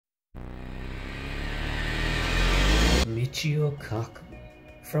Michio Kaku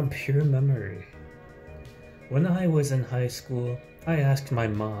from pure memory. When I was in high school, I asked my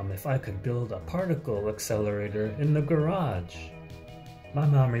mom if I could build a particle accelerator in the garage. My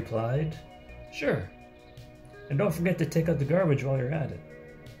mom replied, "Sure. And don't forget to take out the garbage while you're at it."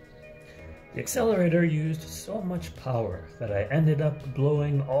 The accelerator used so much power that I ended up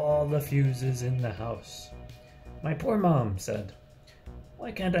blowing all the fuses in the house. My poor mom said,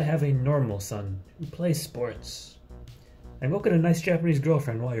 "Why can't I have a normal son who plays sports? And go get a nice Japanese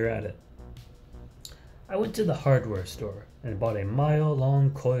girlfriend while you're at it." I went to the hardware store and bought a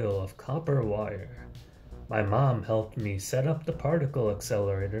mile-long coil of copper wire. My mom helped me set up the particle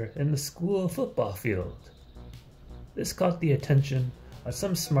accelerator in the school football field. This caught the attention of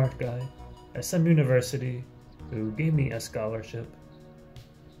some smart guy at some university who gave me a scholarship.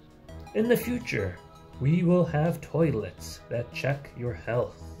 In the future, we will have toilets that check your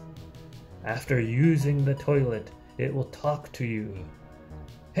health. After using the toilet, it will talk to you.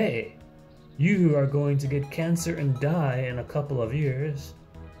 "Hey, you are going to get cancer and die in a couple of years.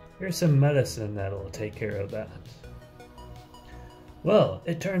 Here's some medicine that'll take care of that." Well,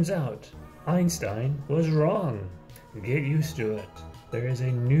 it turns out Einstein was wrong. Get used to it. There is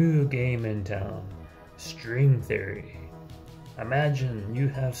a new game in town, string theory. Imagine you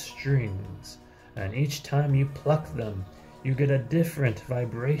have strings, and each time you pluck them, you get a different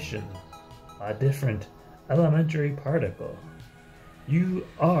vibration, a different elementary particle. You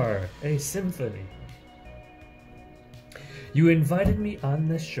are a symphony. You invited me on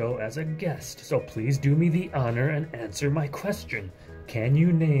this show as a guest, so please do me the honor and answer my question. Can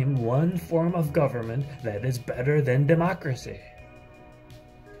you name one form of government that is better than democracy?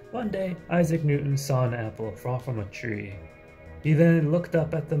 One day, Isaac Newton saw an apple fall from a tree. He then looked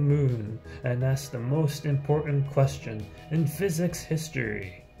up at the moon and asked the most important question in physics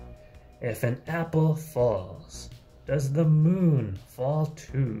history. If an apple falls, does the moon fall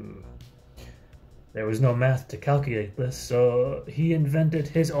too? There was no math to calculate this, so he invented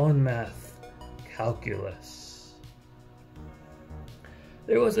his own math, calculus.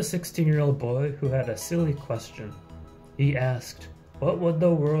 There was a 16-year-old boy who had a silly question. He asked, what would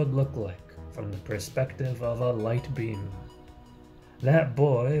the world look like from the perspective of a light beam? That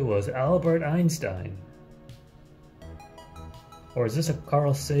boy was Albert Einstein. Or is this a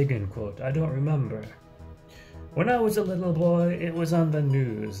Carl Sagan quote? I don't remember. When I was a little boy, it was on the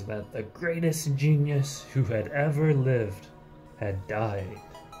news that the greatest genius who had ever lived had died.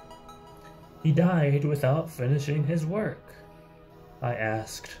 He died without finishing his work. I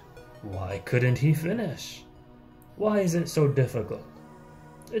asked, why couldn't he finish? Why is it so difficult?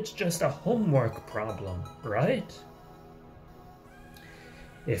 It's just a homework problem, right?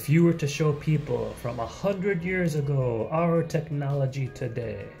 If you were to show people from 100 years ago our technology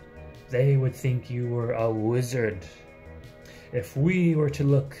today, they would think you were a wizard. If we were to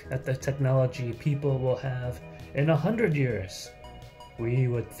look at the technology people will have in 100 years, we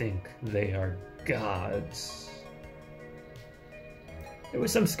would think they are gods. There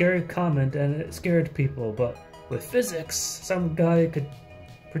was some scary comment and it scared people, but with physics, some guy could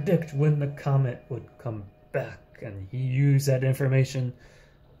predict when the comet would come back, and he used that information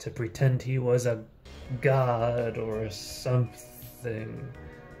to pretend he was a god or something.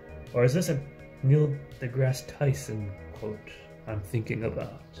 Or is this a Neil deGrasse Tyson quote I'm thinking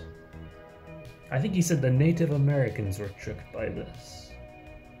about? I think he said the Native Americans were tricked by this.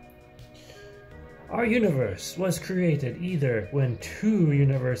 Our universe was created either when two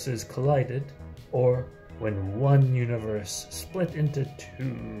universes collided or when one universe split into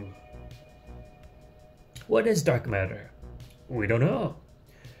two. What is dark matter? We don't know.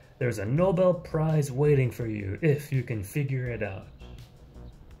 There's a Nobel Prize waiting for you if you can figure it out.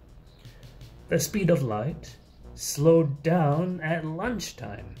 The speed of light slowed down at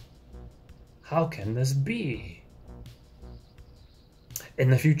lunchtime. How can this be? In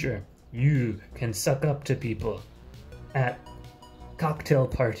the future, you can suck up to people at cocktail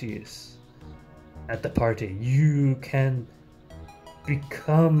parties. At the party, you can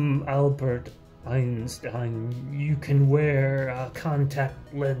become Albert Einstein. You can wear a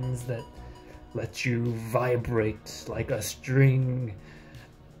contact lens that lets you vibrate like a string.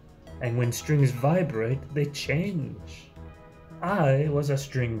 And when strings vibrate, they change. I was a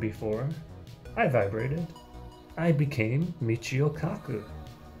string before. I vibrated. I became Michio Kaku.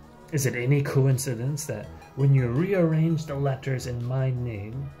 Is it any coincidence that when you rearrange the letters in my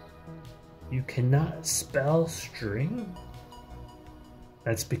name, you cannot spell string?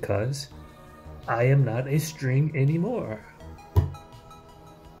 That's because I am not a string anymore.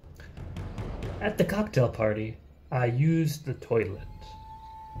 At the cocktail party, I used the toilet.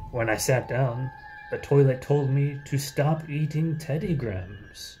 When I sat down, The toilet told me to stop eating Teddy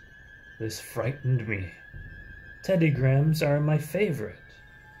Grahams. This frightened me. Teddy Grahams are my favorite.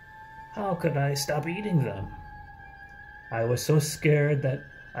 How could I stop eating them? I was so scared that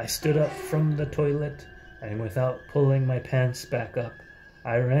I stood up from the toilet, and without pulling my pants back up,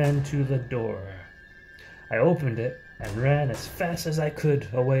 I ran to the door. I opened it and ran as fast as I could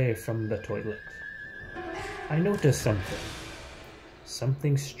away from the toilet. I noticed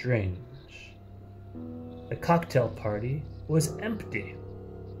something strange. The cocktail party was empty.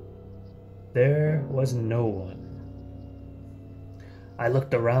 There was no one. I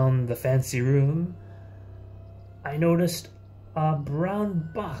looked around the fancy room. I noticed a brown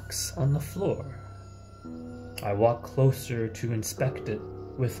box on the floor. I walked closer to inspect it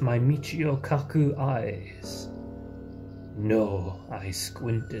with my Michio Kaku eyes. No, I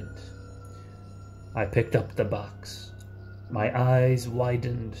squinted. I picked up the box. My eyes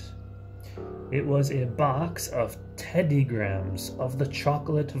widened. It was a box of Teddy Grahams of the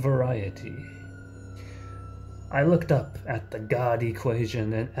chocolate variety. I looked up at the God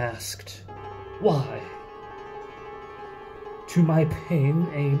equation and asked, why? To my pain,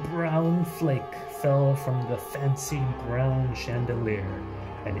 a brown flake fell from the fancy brown chandelier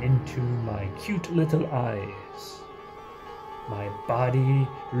and into my cute little eyes. My body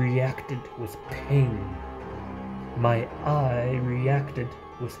reacted with pain. My eye reacted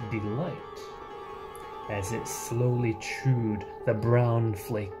with delight as it slowly chewed the brown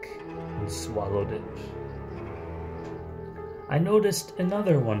flake and swallowed it. I noticed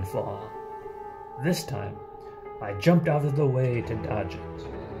another one fall. This time, I jumped out of the way to dodge it.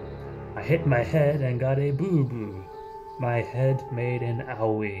 I hit my head and got a boo-boo. My head made an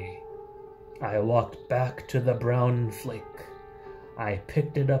owie. I walked back to the brown flake. I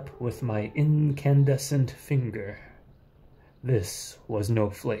picked it up with my incandescent finger. This was no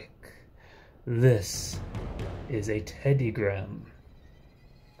flake. This is a Teddy Graham.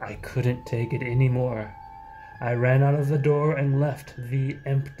 I couldn't take it anymore. I ran out of the door and left the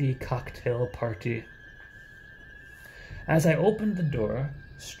empty cocktail party. As I opened the door,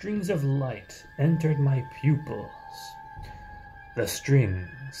 strings of light entered my pupils. The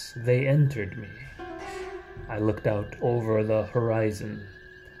strings, they entered me. I looked out over the horizon.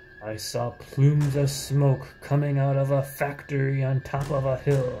 I saw plumes of smoke coming out of a factory on top of a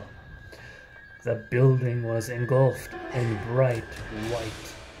hill. The building was engulfed in bright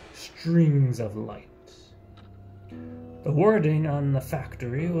white strings of light. The wording on the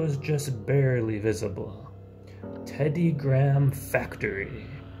factory was just barely visible. Teddy Graham Factory.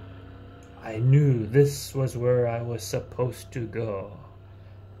 I knew this was where I was supposed to go.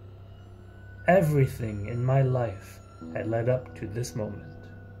 Everything in my life had led up to this moment.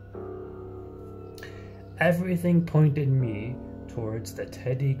 Everything pointed me towards the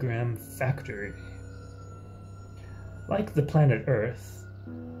Teddy Graham Factory. Like the planet Earth,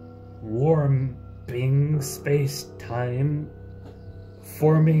 warping space-time,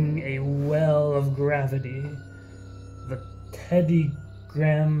 forming a well of gravity, the Teddy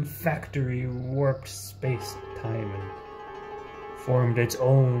Graham Factory warped space-time and formed its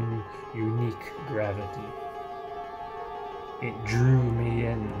own unique gravity. It drew me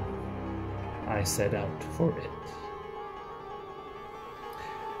in. I set out for it.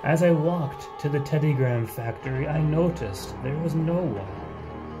 As I walked to the Teddy Graham Factory, I noticed there was no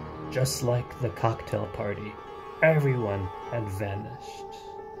one. Just like the cocktail party, everyone had vanished.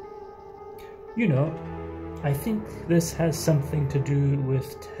 You know, I think this has something to do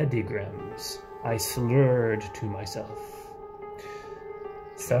with Teddy Grahams, I slurred to myself.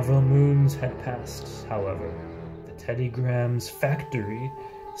 Several moons had passed, however. The Teddy Grahams factory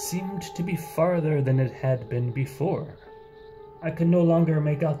seemed to be farther than it had been before. I could no longer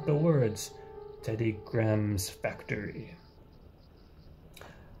make out the words, Teddy Grahams factory.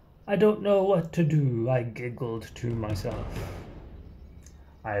 I don't know what to do, I giggled to myself.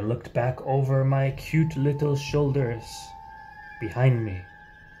 I looked back over my cute little shoulders. Behind me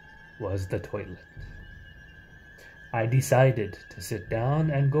was the toilet. I decided to sit down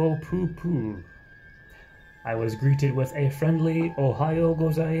and go poo-poo. I was greeted with a friendly "Ohayo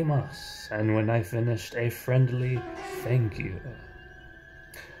gozaimasu," and when I finished, a friendly "Thank you."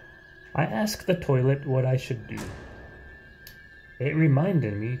 I asked the toilet what I should do. It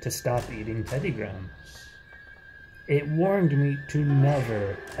reminded me to stop eating Teddy Grahams. It warned me to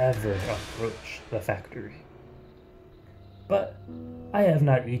never, ever approach the factory. But I have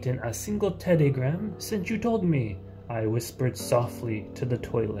not eaten a single Teddy Graham since you told me, I whispered softly to the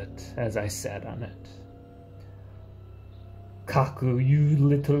toilet as I sat on it. Kaku, you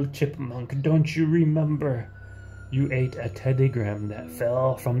little chipmunk, don't you remember? You ate a teddygram that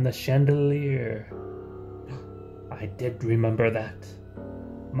fell from the chandelier. I did remember that.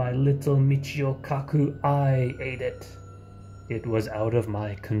 My little Michio Kaku, I ate it. It was out of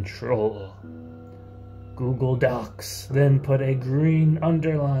my control. Google Docs then put a green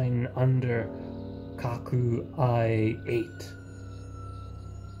underline under Kaku I ate.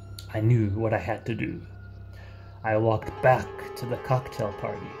 I knew what I had to do. I walked back to the cocktail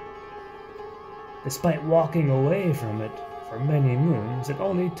party. Despite walking away from it for many moons, it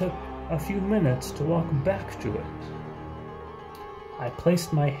only took a few minutes to walk back to it. I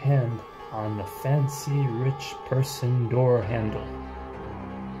placed my hand on the fancy rich person door handle.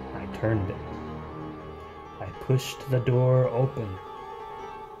 I turned it. I pushed the door open.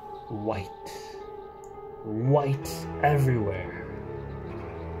 White. White everywhere.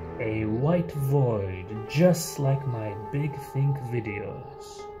 A white void, just like my Big Think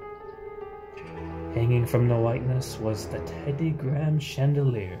videos. Hanging from the whiteness was the teddygram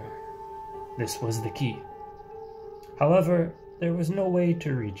chandelier. This was the key. However, there was no way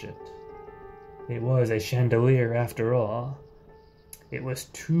to reach it. It was a chandelier after all. It was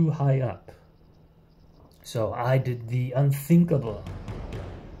too high up. So I did the unthinkable.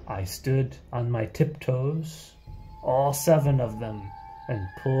 I stood on my tiptoes, all 7 of them, and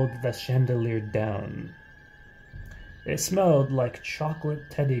pulled the chandelier down. It smelled like chocolate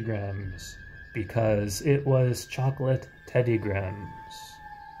teddygrams, because it was chocolate teddygrams.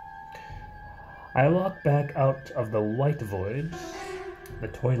 I walked back out of the white void. The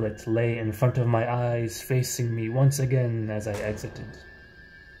toilet lay in front of my eyes, facing me once again as I exited.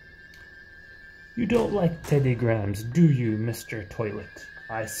 "You don't like teddygrams, do you, Mr. Toilet?"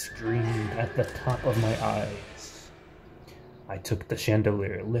 I screamed at the top of my eyes. I took the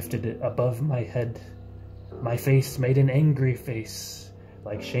chandelier, lifted it above my head. My face made an angry face,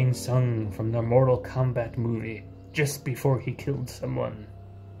 like Shang Tsung from the Mortal Kombat movie, just before he killed someone.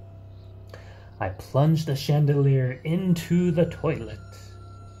 I plunged the chandelier into the toilet.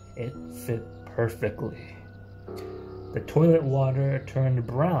 It fit perfectly. The toilet water turned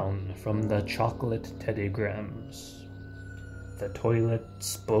brown from the chocolate teddygrams. The toilet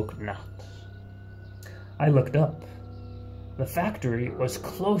spoke not. I looked up. The factory was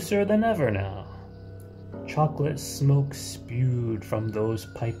closer than ever now. Chocolate smoke spewed from those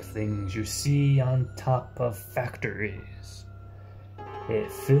pipe things you see on top of factories.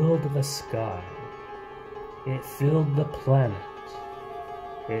 It filled the sky. It filled the planet.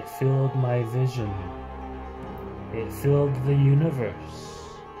 It filled my vision. It filled the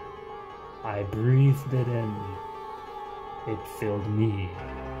universe. I breathed it in. It filled me.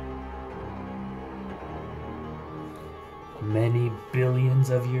 Many billions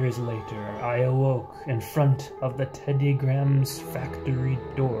of years later, I awoke in front of the Teddygram's factory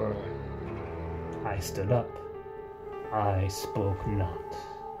door. I stood up. I spoke not.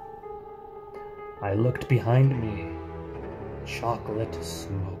 I looked behind me. Chocolate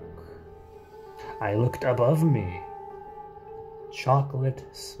smoke. I looked above me. Chocolate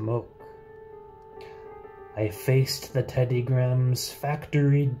smoke. I faced the Teddygram's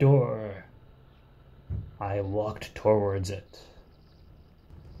factory door. I walked towards it.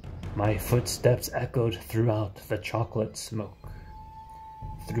 My footsteps echoed throughout the chocolate smoke,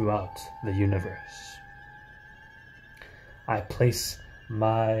 throughout the universe. I placed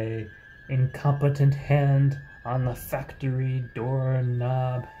my incompetent hand on the factory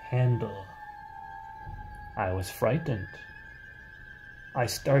doorknob handle. I was frightened. I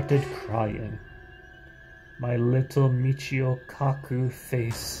started crying. My little Michio Kaku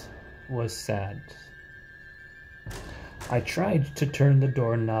face was sad. I tried to turn the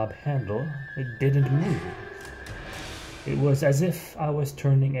doorknob handle. It didn't move. It was as if I was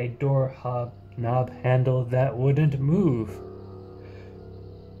turning a doorknob handle that wouldn't move.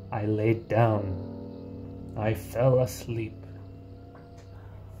 I laid down. I fell asleep.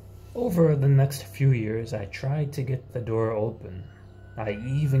 Over the next few years, I tried to get the door open. I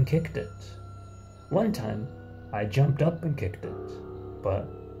even kicked it. One time, I jumped up and kicked it, but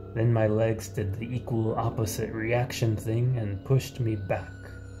then my legs did the equal opposite reaction thing and pushed me back.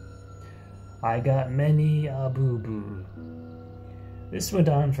 I got many a boo-boo. This went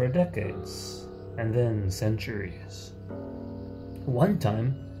on for decades, and then centuries. One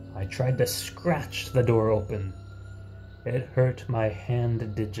time, I tried to scratch the door open. It hurt my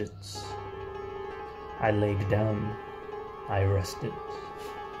hand digits. I laid down. I rested.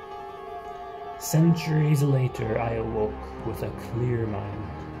 Centuries later, I awoke with a clear mind.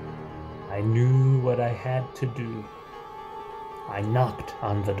 I knew what I had to do. I knocked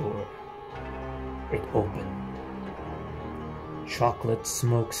on the door. It opened. Chocolate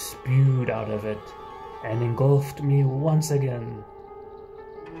smoke spewed out of it, and engulfed me once again.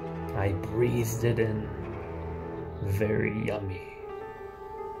 I breathed it in. Very yummy.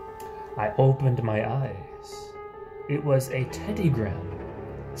 I opened my eyes. It was a teddygram,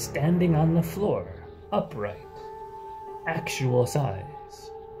 standing on the floor, upright, actual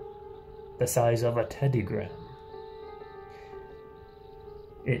size, the size of a teddygram.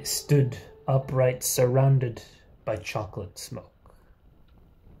 It stood upright, surrounded by chocolate smoke.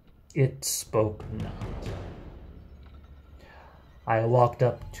 It spoke not. I walked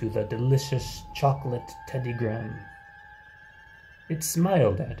up to the delicious chocolate teddygram. It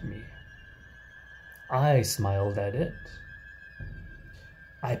smiled at me. I smiled at it.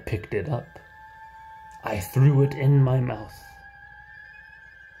 I picked it up. I threw it in my mouth.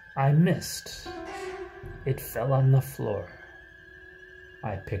 I missed. It fell on the floor.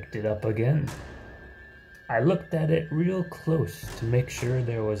 I picked it up again. I looked at it real close to make sure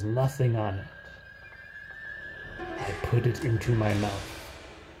there was nothing on it. I put it into my mouth.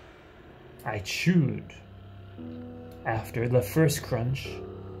 I chewed. After the first crunch,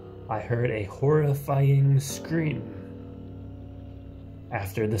 I heard a horrifying scream.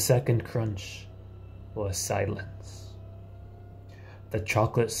 After the second crunch was silence. The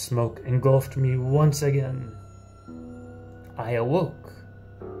chocolate smoke engulfed me once again. I awoke,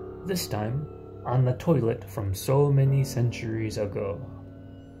 this time on the toilet from so many centuries ago.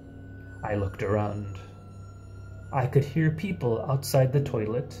 I looked around. I could hear people outside the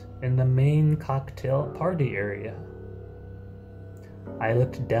toilet in the main cocktail party area. I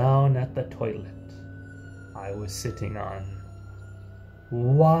looked down at the toilet I was sitting on.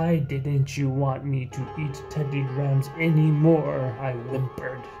 Why didn't you want me to eat teddygrams anymore? I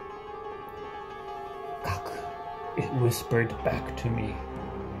whimpered. Kaku, it whispered back to me.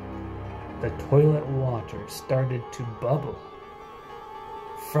 The toilet water started to bubble.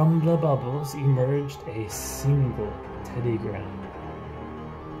 From the bubbles emerged a single teddygram.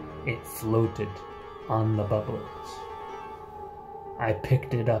 It floated on the bubbles. I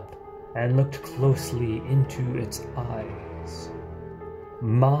picked it up and looked closely into its eyes.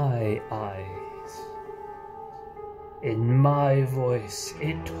 My eyes. In my voice,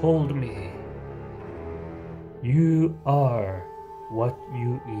 it told me, "You are what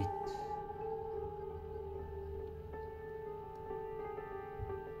you eat."